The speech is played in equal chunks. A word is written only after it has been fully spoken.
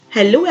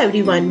Hello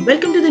everyone,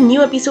 welcome to the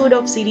new episode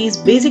of series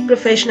Basic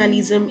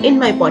Professionalism in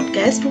my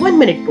podcast 1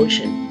 Minute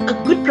Portion.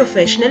 A good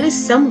professional is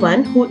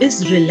someone who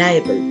is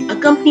reliable. A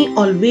company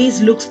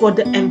always looks for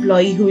the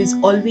employee who is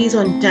always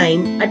on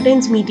time,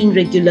 attends meeting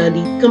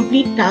regularly,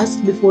 complete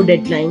tasks before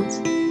deadlines,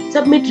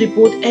 submit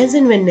report as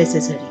and when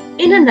necessary.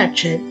 In a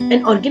nutshell,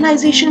 an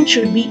organization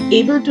should be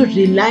able to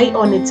rely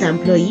on its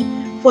employee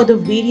for the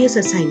various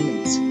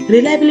assignments.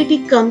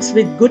 Reliability comes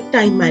with good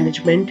time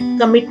management,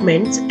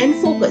 commitments, and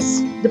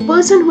focus. The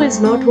person who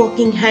is not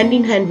working hand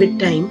in hand with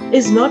time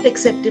is not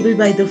acceptable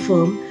by the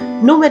firm,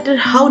 no matter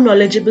how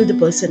knowledgeable the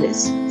person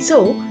is.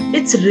 So,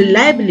 it's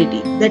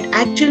reliability that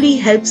actually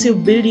helps you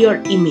build your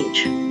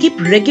image. Keep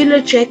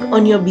regular check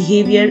on your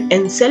behavior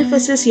and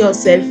self-assess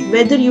yourself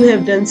whether you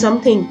have done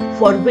something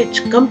for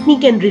which company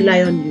can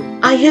rely on you.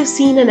 I have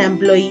seen an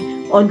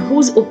employee on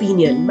whose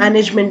opinion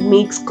management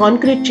makes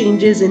concrete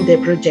changes in their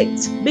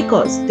projects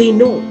because they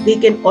know they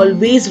can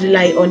always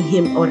rely on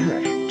him or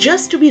her.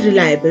 Just to be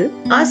reliable,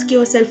 ask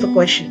yourself a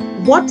question.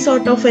 What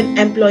sort of an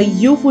employee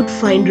you would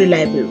find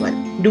reliable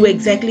one? Do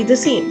exactly the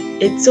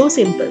same. It's so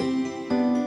simple.